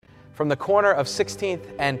from the corner of 16th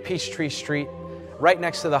and Peachtree Street, right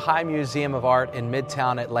next to the High Museum of Art in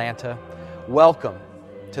Midtown Atlanta. Welcome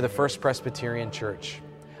to the First Presbyterian Church.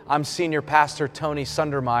 I'm Senior Pastor Tony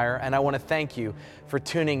Sundermeyer, and I want to thank you for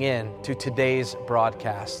tuning in to today's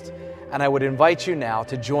broadcast. And I would invite you now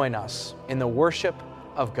to join us in the worship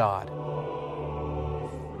of God.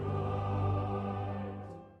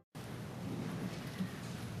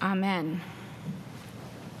 Amen.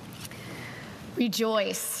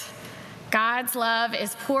 Rejoice. God's love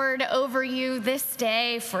is poured over you this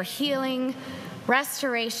day for healing,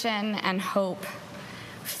 restoration, and hope.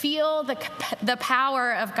 Feel the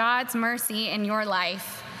power of God's mercy in your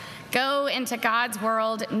life. Go into God's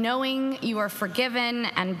world knowing you are forgiven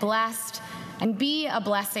and blessed, and be a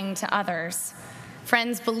blessing to others.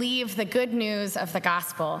 Friends, believe the good news of the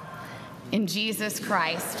gospel. In Jesus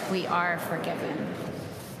Christ, we are forgiven.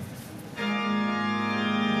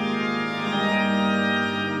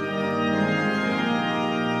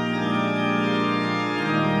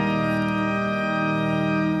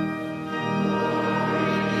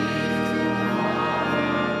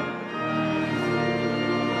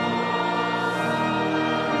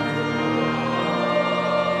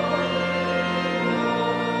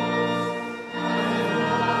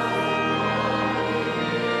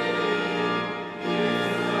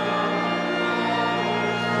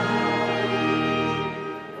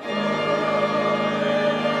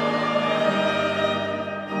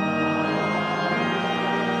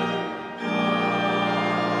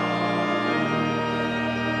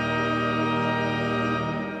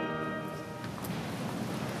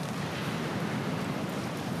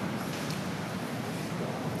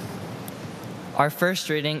 Our first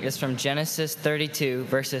reading is from Genesis 32,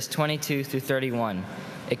 verses 22 through 31.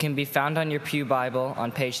 It can be found on your Pew Bible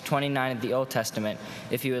on page 29 of the Old Testament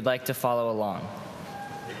if you would like to follow along.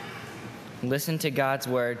 Listen to God's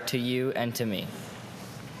word to you and to me.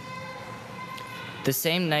 The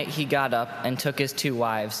same night he got up and took his 2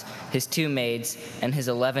 wives, his 2 maids, and his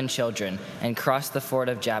 11 children, and crossed the ford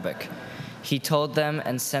of Jabbok. He told them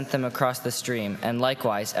and sent them across the stream, and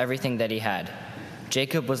likewise everything that he had.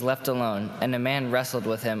 Jacob was left alone, and a man wrestled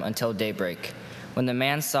with him until daybreak. When the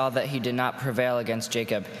man saw that he did not prevail against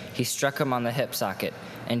Jacob, he struck him on the hip socket,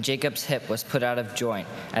 and Jacob's hip was put out of joint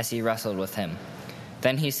as he wrestled with him.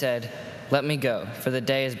 Then he said, "Let me go, for the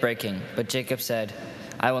day is breaking." But Jacob said,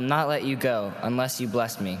 "I will not let you go unless you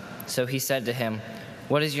bless me." So he said to him,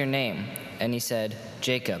 "What is your name?" And he said,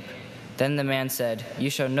 "Jacob." Then the man said, "You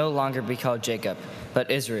shall no longer be called Jacob, but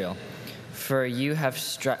Israel. For you have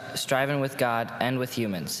striven with God and with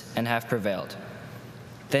humans, and have prevailed."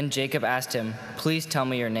 Then Jacob asked him, "Please tell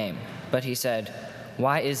me your name." But he said,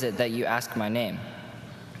 "Why is it that you ask my name?"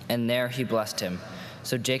 And there he blessed him.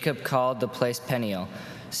 So Jacob called the place Peniel,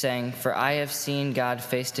 saying, "For I have seen God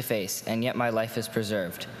face to face, and yet my life is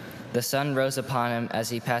preserved." The sun rose upon him as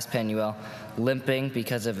he passed Peniel, limping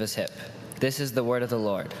because of his hip. This is the word of the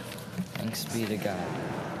Lord. Thanks be to God.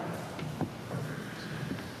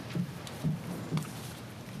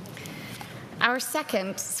 Our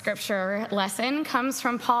second scripture lesson comes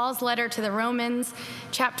from Paul's letter to the Romans,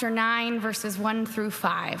 chapter 9, verses 1 through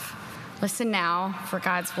 5. Listen now for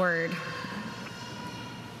God's word.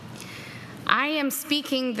 I am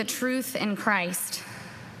speaking the truth in Christ.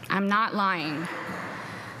 I'm not lying.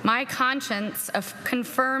 My conscience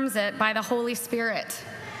confirms it by the Holy Spirit.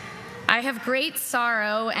 I have great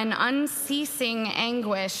sorrow and unceasing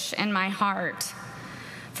anguish in my heart.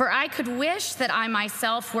 For I could wish that I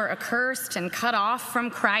myself were accursed and cut off from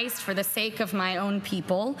Christ for the sake of my own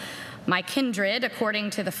people, my kindred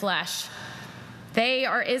according to the flesh. They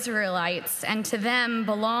are Israelites, and to them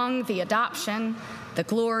belong the adoption, the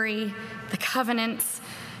glory, the covenants,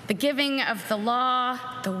 the giving of the law,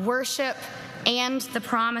 the worship, and the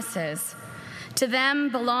promises. To them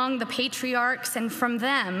belong the patriarchs, and from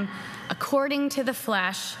them, according to the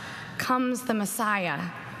flesh, comes the Messiah,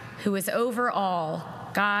 who is over all,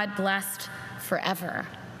 God blessed forever.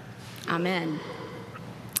 Amen.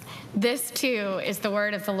 This too is the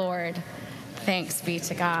word of the Lord. Thanks be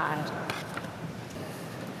to God.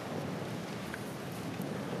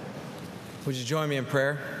 Would you join me in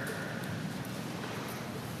prayer?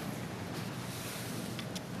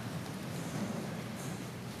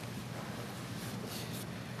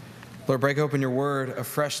 Lord, break open your word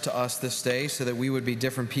afresh to us this day so that we would be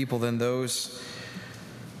different people than those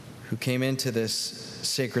who came into this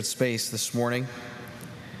sacred space this morning,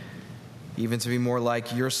 even to be more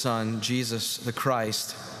like your Son, Jesus the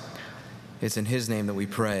Christ. It's in his name that we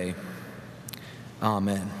pray.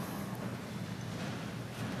 Amen.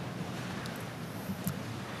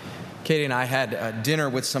 Katie and I had dinner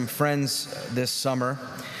with some friends this summer.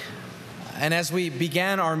 And as we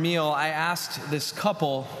began our meal, I asked this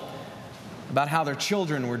couple about how their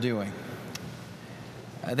children were doing.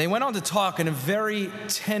 They went on to talk in a very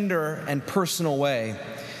tender and personal way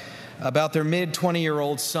about their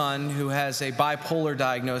mid-20-year-old son who has a bipolar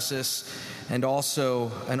diagnosis and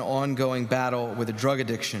also an ongoing battle with a drug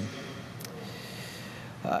addiction.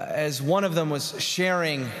 As one of them was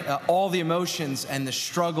sharing all the emotions and the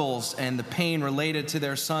struggles and the pain related to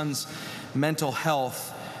their son's mental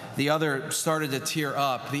health, the other started to tear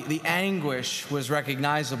up. The anguish was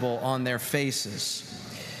recognizable on their faces.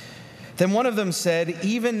 Then one of them said,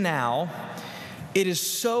 "Even now, it is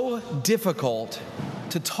so difficult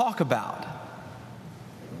to talk about.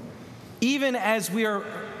 Even as we are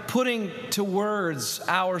putting to words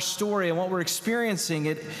our story and what we're experiencing,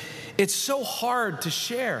 it's so hard to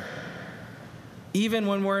share. Even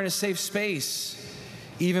when we're in a safe space,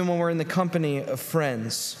 even when we're in the company of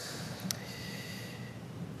friends."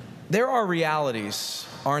 There are realities,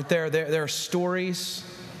 aren't there? There are stories.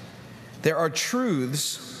 There are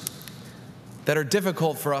truths that are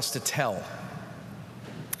difficult for us to tell.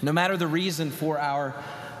 No matter the reason for our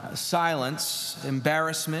silence,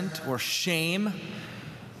 embarrassment, or shame,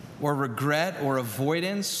 or regret, or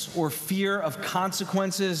avoidance, or fear of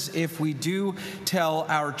consequences if we do tell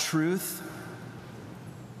our truth,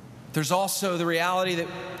 there's also the reality that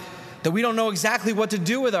we don't know exactly what to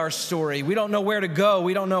do with our story. We don't know where to go.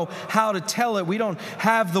 We don't know how to tell it. We don't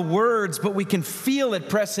have the words, but we can feel it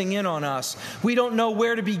pressing in on us. We don't know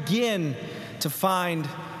where to begin to find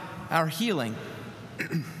our healing.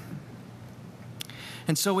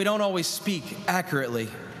 And so we don't always speak accurately.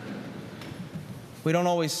 We don't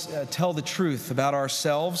always tell the truth about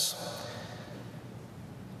ourselves.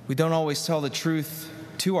 We don't always tell the truth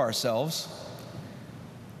to ourselves.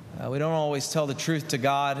 We don't always tell the truth to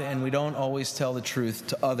God, and we don't always tell the truth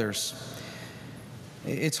to others.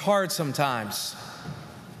 It's hard sometimes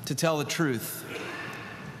to tell the truth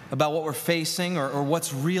about what we're facing or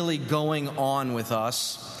what's really going on with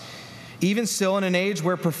us. Even still, in an age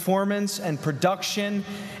where performance and production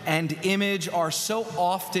and image are so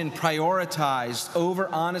often prioritized over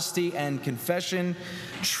honesty and confession,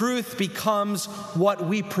 truth becomes what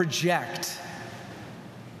we project.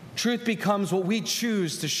 Truth becomes what we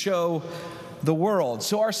choose to show the world.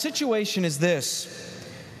 So our situation is this.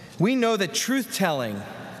 We know that truth-telling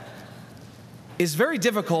is very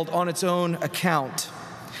difficult on its own account.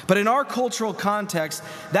 But in our cultural context,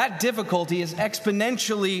 that difficulty is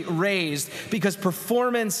exponentially raised because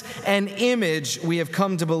performance and image, we have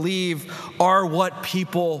come to believe, are what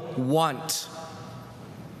people want.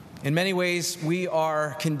 In many ways, we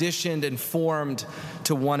are conditioned and formed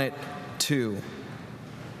to want it too.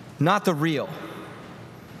 Not the real,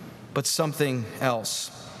 but something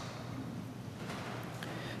else.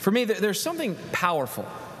 For me, there's something powerful,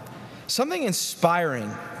 something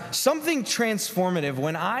inspiring, something transformative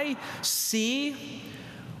when I see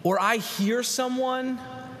or I hear someone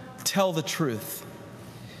tell the truth.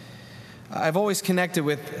 I've always connected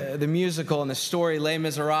with the musical and the story Les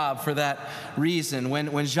Miserables for that reason.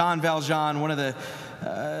 When Jean Valjean, one of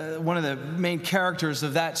the main characters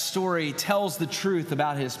of that story, tells the truth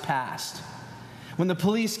about his past. When the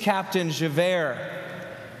police captain Javert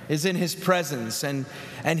is in his presence and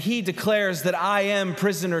he declares that I am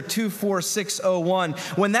prisoner 24601.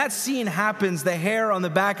 When that scene happens, the hair on the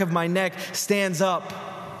back of my neck stands up.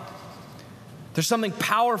 There's something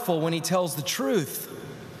powerful when he tells the truth.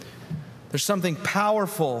 There's something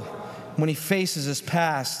powerful when he faces his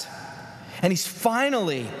past. And he's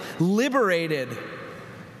finally liberated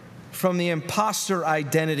from the imposter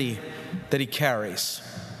identity that he carries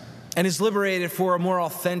and is liberated for a more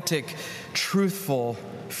authentic, truthful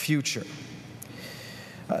future.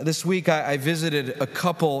 This week I visited a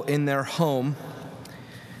couple in their home.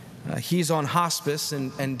 He's on hospice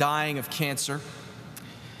and dying of cancer.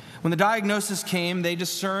 When the diagnosis came, they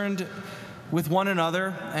discerned with one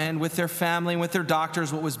another and with their family and with their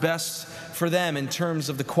doctors what was best for them in terms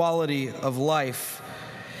of the quality of life.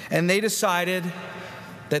 And they decided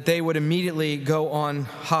that they would immediately go on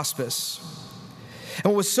hospice. And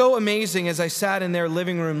what was so amazing as I sat in their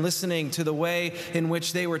living room listening to the way in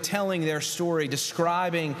which they were telling their story,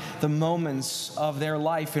 describing the moments of their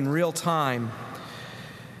life in real time,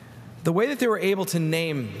 the way that they were able to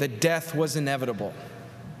name that death was inevitable,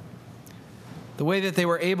 the way that they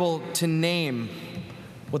were able to name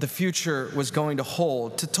what the future was going to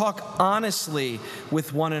hold, to talk honestly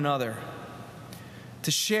with one another, to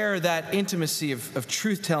share that intimacy of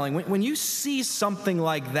truth-telling. When you see something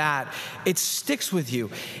like that, it sticks with you.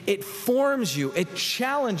 It forms you. It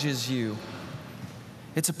challenges you.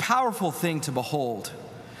 It's a powerful thing to behold.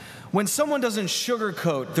 when someone doesn't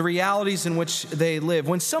sugarcoat the realities in which they live,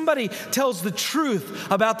 when somebody tells the truth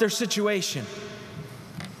about their situation,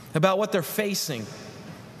 about what they're facing,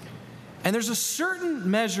 and there's a certain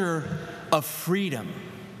measure of freedom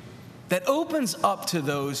that opens up to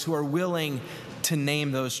those who are willing to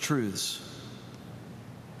name those truths.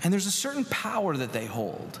 And there's a certain power that they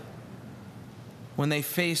hold when they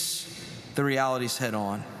face the realities head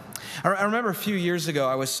on. I remember a few years ago,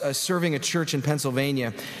 I was serving a church in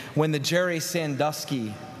Pennsylvania when the Jerry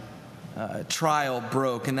Sandusky trial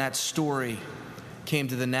broke, and that story came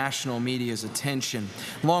to the national media's attention.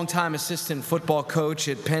 Longtime assistant football coach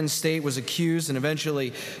at Penn State was accused and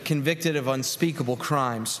eventually convicted of unspeakable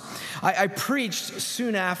crimes. I preached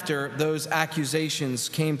soon after those accusations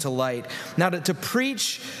came to light. Now, to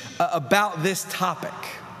preach about this topic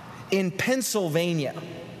in Pennsylvania,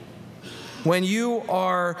 when you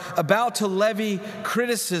are about to levy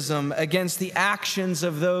criticism against the actions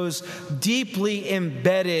of those deeply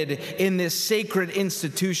embedded in this sacred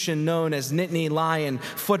institution known as Nittany Lion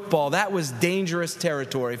football, that was dangerous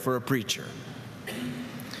territory for a preacher.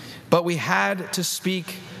 But we had to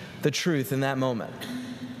speak the truth in that moment.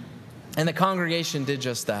 And the congregation did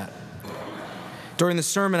just that. During the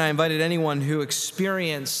sermon, I invited anyone who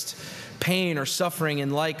experienced pain or suffering in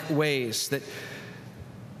like ways that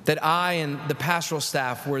I and the pastoral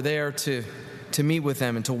staff were there to meet with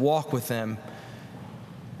them and to walk with them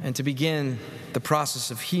and to begin the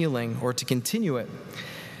process of healing or to continue it.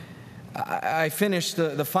 I finished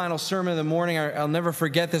the final sermon of the morning. I'll never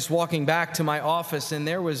forget this, walking back to my office, and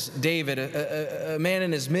there was David, a man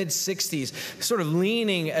in his mid-60s, sort of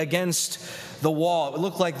leaning against the wall. It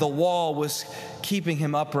looked like the wall was keeping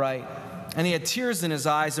him upright. And he had tears in his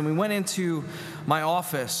eyes, and we went into my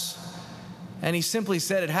office, and he simply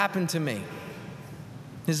said, "It happened to me."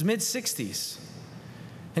 His mid-60s.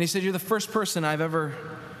 And he said, "You're the first person I've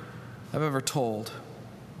ever told."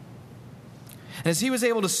 And as he was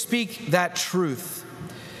able to speak that truth,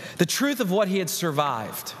 the truth of what he had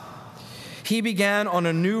survived, he began on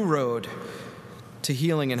a new road to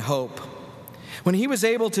healing and hope. When he was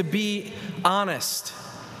able to be honest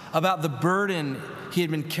about the burden he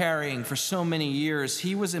had been carrying for so many years,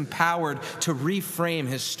 he was empowered to reframe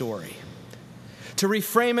his story. To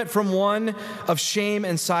reframe it from one of shame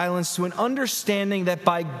and silence to an understanding that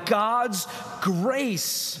by God's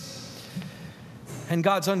grace and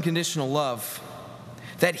God's unconditional love,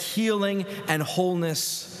 that healing and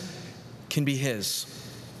wholeness can be his.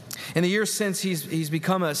 In the years since, he's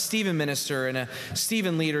become a Stephen minister and a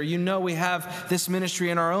Stephen leader. You know, we have this ministry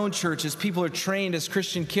in our own churches. People are trained as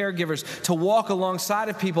Christian caregivers to walk alongside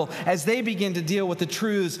of people as they begin to deal with the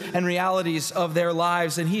truths and realities of their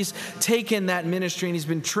lives. And he's taken that ministry and he's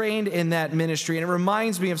been trained in that ministry. And it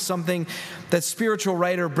reminds me of something that spiritual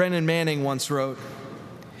writer Brennan Manning once wrote.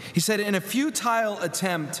 He said, "In a futile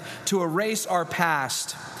attempt to erase our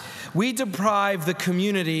past, we deprive the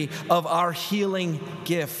community of our healing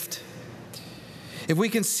gift. If we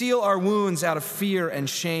conceal our wounds out of fear and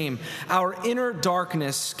shame, our inner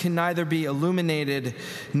darkness can neither be illuminated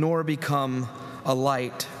nor become a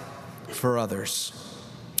light for others."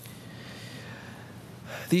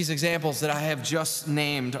 These examples that I have just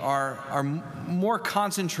named are more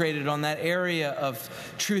concentrated on that area of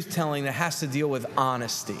truth-telling that has to deal with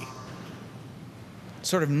honesty.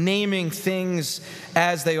 Sort of naming things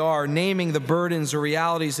as they are, naming the burdens or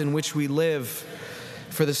realities in which we live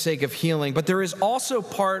for the sake of healing. But there is also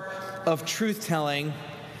part of truth-telling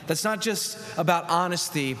that's not just about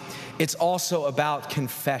honesty, it's also about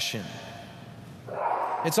confession.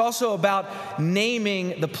 It's also about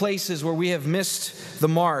naming the places where we have missed the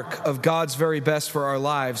mark of God's very best for our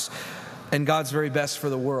lives and God's very best for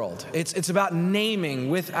the world. It's about naming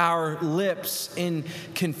with our lips in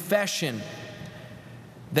confession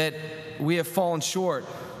that we have fallen short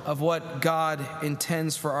of what God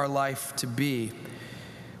intends for our life to be.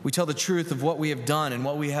 We tell the truth of what we have done and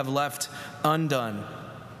what we have left undone,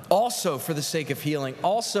 also for the sake of healing,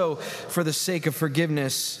 also for the sake of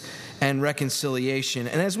forgiveness and reconciliation.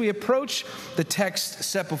 And as we approach the text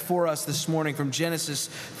set before us this morning from Genesis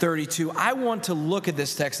 32, I want to look at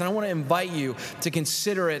this text and I want to invite you to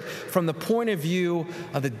consider it from the point of view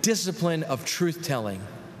of the discipline of truth-telling.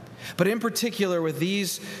 But in particular, with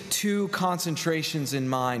these two concentrations in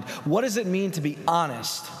mind, what does it mean to be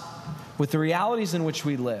honest with the realities in which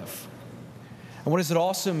we live? And what does it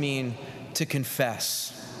also mean to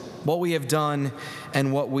confess what we have done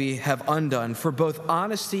and what we have undone? For both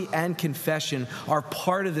honesty and confession are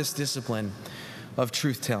part of this discipline of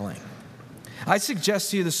truth-telling. I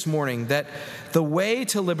suggest to you this morning that the way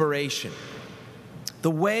to liberation,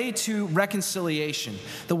 the way to reconciliation,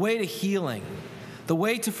 the way to healing, The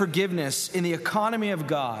way to forgiveness in the economy of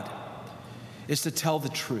God is to tell the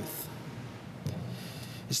truth,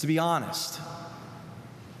 is to be honest,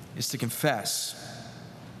 is to confess.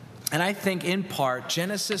 And I think in part,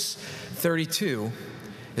 Genesis 32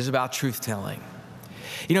 is about truth-telling.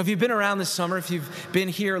 You know, if you've been around this summer, if you've been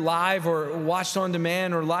here live or watched on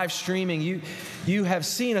demand or live streaming, you have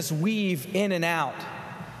seen us weave in and out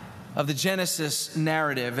of the Genesis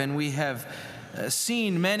narrative, and we have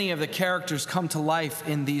seen many of the characters come to life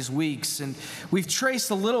in these weeks. And we've traced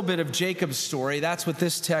a little bit of Jacob's story. That's what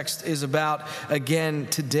this text is about again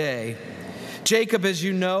today. Jacob, as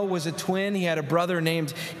you know, was a twin. He had a brother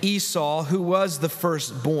named Esau, who was the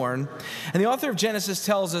firstborn. And the author of Genesis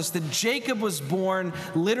tells us that Jacob was born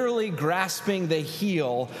literally grasping the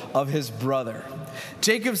heel of his brother.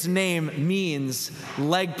 Jacob's name means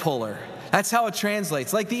leg puller. That's how it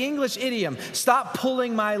translates. Like the English idiom, stop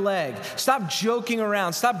pulling my leg. Stop joking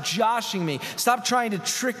around. Stop joshing me. Stop trying to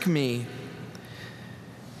trick me.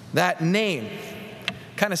 That name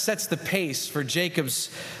kind of sets the pace for Jacob's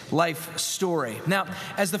life story. Now,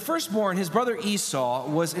 as the firstborn, his brother Esau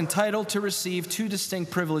was entitled to receive two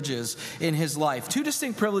distinct privileges in his life, two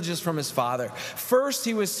distinct privileges from his father. First,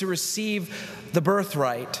 he was to receive the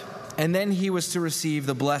birthright, and then he was to receive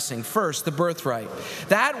the blessing. First, the birthright.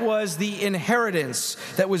 That was the inheritance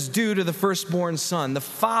that was due to the firstborn son. The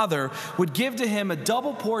father would give to him a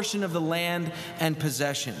double portion of the land and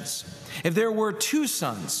possessions. If there were two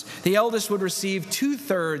sons, the eldest would receive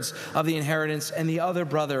 2/3 of the inheritance, and the other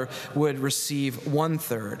brother would receive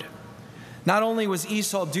 1/3. Not only was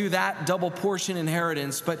Esau due that double portion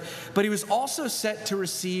inheritance, but he was also set to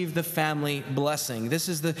receive the family blessing. This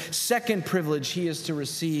is the second privilege he is to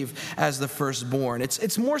receive as the firstborn.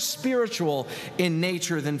 It's more spiritual in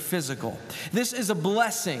nature than physical. This is a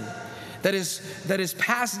blessing that is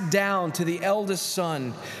passed down to the eldest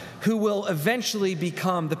son, who will eventually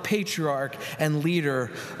become the patriarch and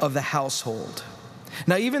leader of the household.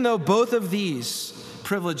 Now, even though both of these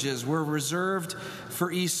privileges were reserved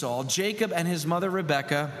for Esau, Jacob and his mother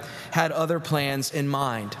Rebekah had other plans in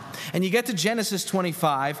mind. And you get to Genesis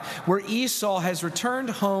 25, where Esau has returned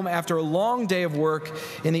home after a long day of work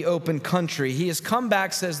in the open country. He has come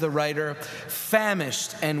back, says the writer,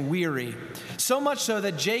 famished and weary. So much so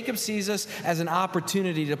that Jacob sees this as an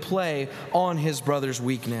opportunity to play on his brother's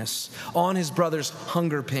weakness, on his brother's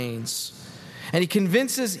hunger pains. And he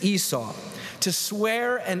convinces Esau to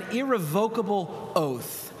swear an irrevocable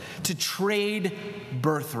oath to trade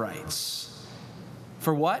birthrights.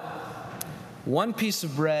 For what? One piece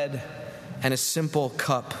of bread and a simple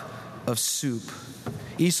cup of soup.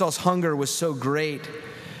 Esau's hunger was so great,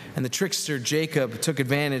 and the trickster Jacob took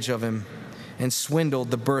advantage of him and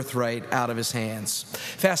swindled the birthright out of his hands.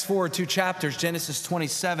 Fast forward 2 chapters, Genesis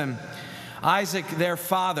 27. Isaac, their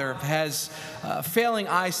father, has failing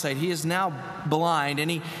eyesight. He is now blind, and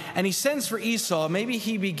he sends for Esau. Maybe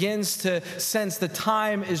he begins to sense the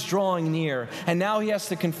time is drawing near, and now he has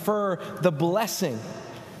to confer the blessing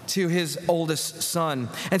to his oldest son.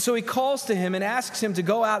 And so he calls to him and asks him to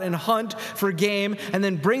go out and hunt for game and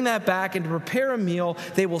then bring that back and to prepare a meal.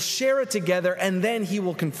 They will share it together, and then he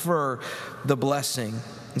will confer the blessing.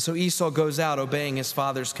 And so Esau goes out obeying his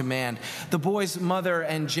father's command. The boy's mother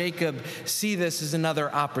and Jacob see this as another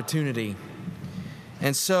opportunity.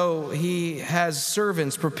 And so he has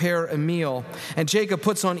servants prepare a meal. And Jacob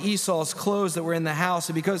puts on Esau's clothes that were in the house.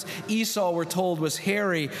 And because Esau, we're told, was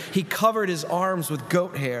hairy, he covered his arms with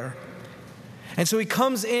goat hair. And so he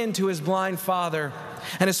comes in to his blind father.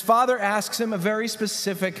 And his father asks him a very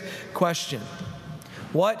specific question.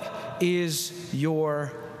 What is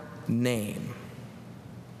your name?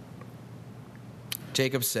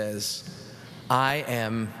 Jacob says, I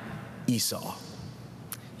am Esau,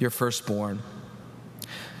 your firstborn.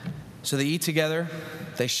 So they eat together,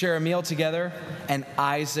 they share a meal together, and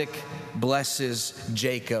Isaac blesses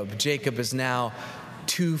Jacob. Jacob is now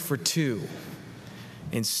 2 for 2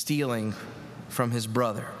 in stealing from his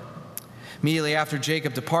brother. Immediately after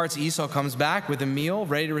Jacob departs, Esau comes back with a meal,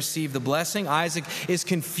 ready to receive the blessing. Isaac is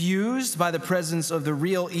confused by the presence of the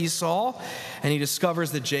real Esau, and he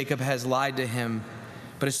discovers that Jacob has lied to him.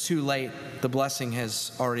 But it's too late. The blessing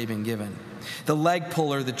has already been given. The leg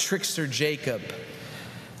puller, the trickster Jacob,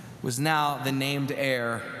 was now the named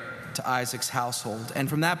heir to Isaac's household. And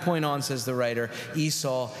from that point on, says the writer,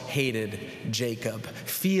 Esau hated Jacob.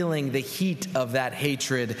 Feeling the heat of that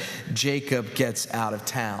hatred, Jacob gets out of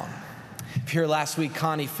town. Here last week,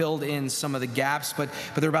 Connie filled in some of the gaps, but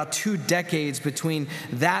there are about 2 decades between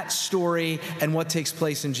that story and what takes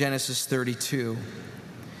place in Genesis 32.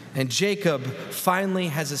 And Jacob finally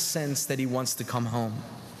has a sense that he wants to come home.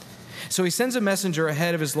 So he sends a messenger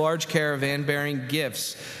ahead of his large caravan bearing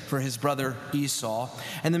gifts for his brother Esau.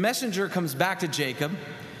 And the messenger comes back to Jacob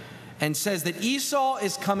and says that Esau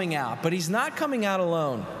is coming out, but he's not coming out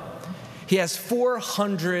alone. He has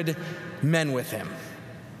 400 men with him.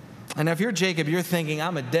 And if you're Jacob, you're thinking,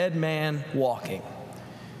 I'm a dead man walking.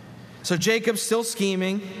 So Jacob, still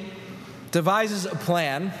scheming, devises a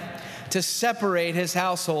plan to separate his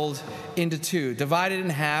household into two, divided in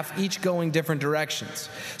half, each going different directions.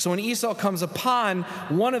 So when Esau comes upon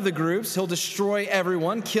one of the groups, he'll destroy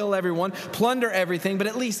everyone, kill everyone, plunder everything, but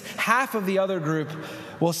at least half of the other group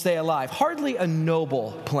will stay alive. Hardly a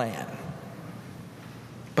noble plan.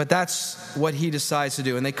 But that's what he decides to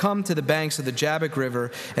do. And they come to the banks of the Jabbok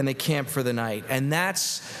River and they camp for the night. And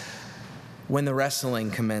that's when the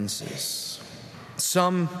wrestling commences.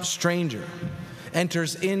 Some stranger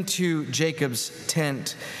enters into Jacob's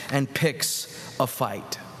tent and picks a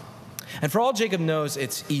fight. And for all Jacob knows,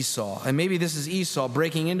 it's Esau. And maybe this is Esau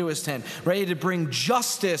breaking into his tent, ready to bring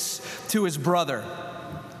justice to his brother.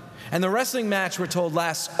 And the wrestling match, we're told,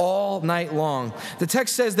 lasts all night long. The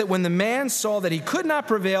text says that when the man saw that he could not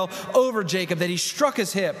prevail over Jacob, that he struck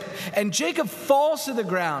his hip, and Jacob falls to the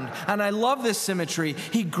ground. And I love this symmetry.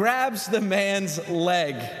 He grabs the man's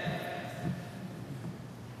leg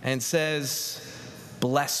and says,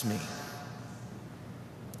 "Bless me."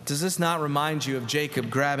 Does this not remind you of Jacob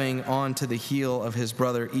grabbing onto the heel of his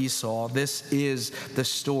brother Esau? This is the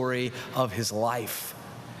story of his life.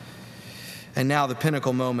 And now the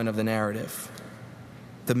pinnacle moment of the narrative.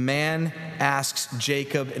 The man asks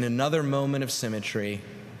Jacob in another moment of symmetry,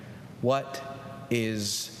 "What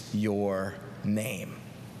is your name?"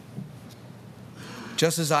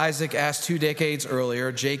 Just as Isaac asked 2 decades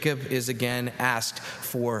earlier, Jacob is again asked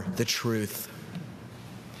for the truth.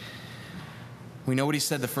 We know what he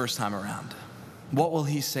said the first time around. What will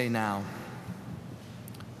he say now?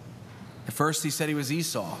 At first he said he was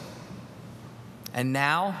Esau. And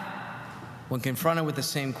now, when confronted with the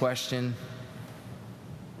same question,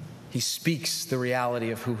 he speaks the reality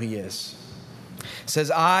of who he is. He says,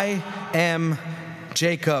 "I am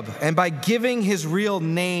Jacob." And by giving his real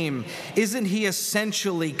name, isn't he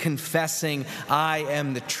essentially confessing, I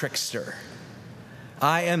am the trickster?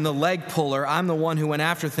 I am the leg puller. I'm the one who went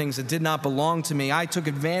after things that did not belong to me. I took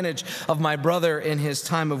advantage of my brother in his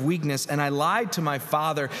time of weakness, and I lied to my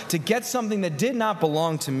father to get something that did not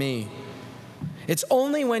belong to me. It's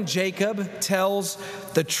only when Jacob tells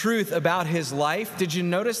the truth about his life, did you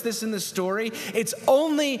notice this in the story? It's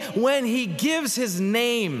only when he gives his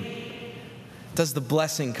name does the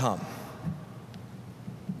blessing come.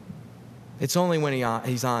 It's only when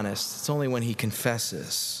he's honest, it's only when he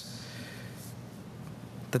confesses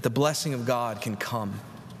that the blessing of God can come,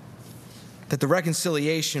 that the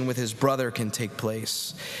reconciliation with his brother can take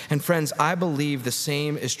place. And friends, I believe the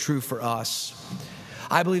same is true for us.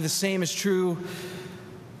 I believe the same is true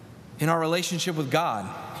in our relationship with God.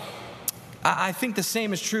 I think the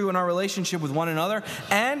same is true in our relationship with one another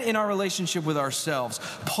and in our relationship with ourselves.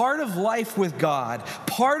 Part of life with God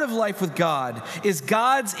is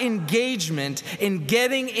God's engagement in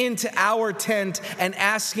getting into our tent and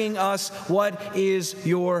asking us, "What is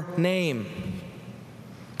your name?"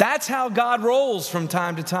 That's how God rolls from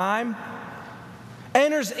time to time.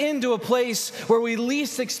 Enters into a place where we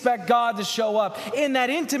least expect God to show up, in that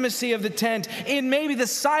intimacy of the tent, in maybe the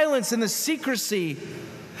silence and the secrecy,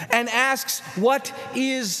 and asks, "What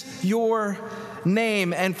is your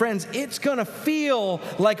name?" And friends, it's going to feel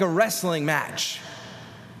like a wrestling match.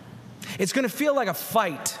 It's going to feel like a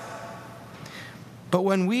fight. But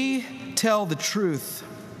when we tell the truth,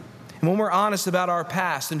 and when we're honest about our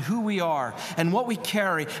past and who we are and what we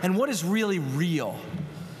carry and what is really real,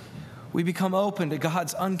 we become open to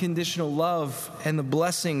God's unconditional love and the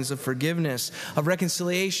blessings of forgiveness, of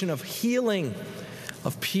reconciliation, of healing,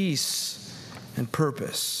 of peace and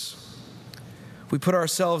purpose. We put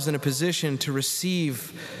ourselves in a position to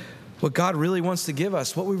receive what God really wants to give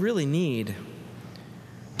us, what we really need,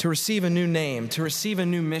 to receive a new name, to receive a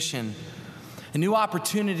new mission, a new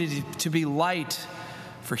opportunity to be light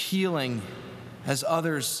for healing as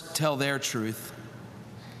others tell their truth.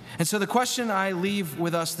 And so the question I leave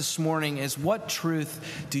with us this morning is, what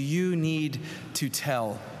truth do you need to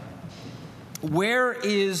tell? Where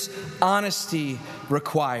is honesty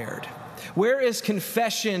required? Where is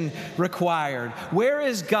confession required? Where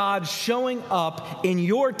is God showing up in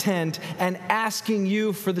your tent and asking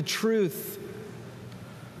you for the truth?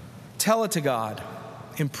 Tell it to God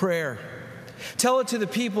in prayer. Tell it to the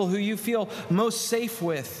people who you feel most safe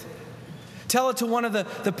with. Tell it to one of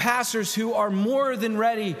the pastors who are more than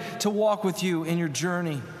ready to walk with you in your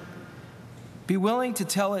journey. Be willing to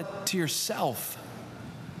tell it to yourself.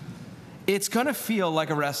 it's going to feel like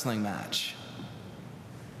a wrestling match.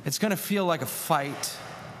 It's going to feel like a fight.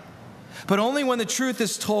 But only when the truth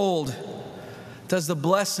is told does the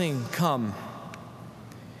blessing come.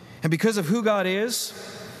 And because of who God is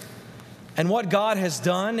and what God has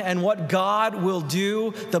done and what God will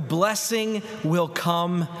do, the blessing will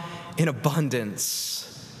come in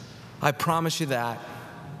abundance. I promise you that.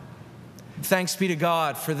 Thanks be to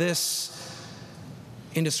God for this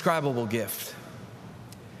indescribable gift.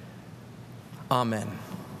 Amen.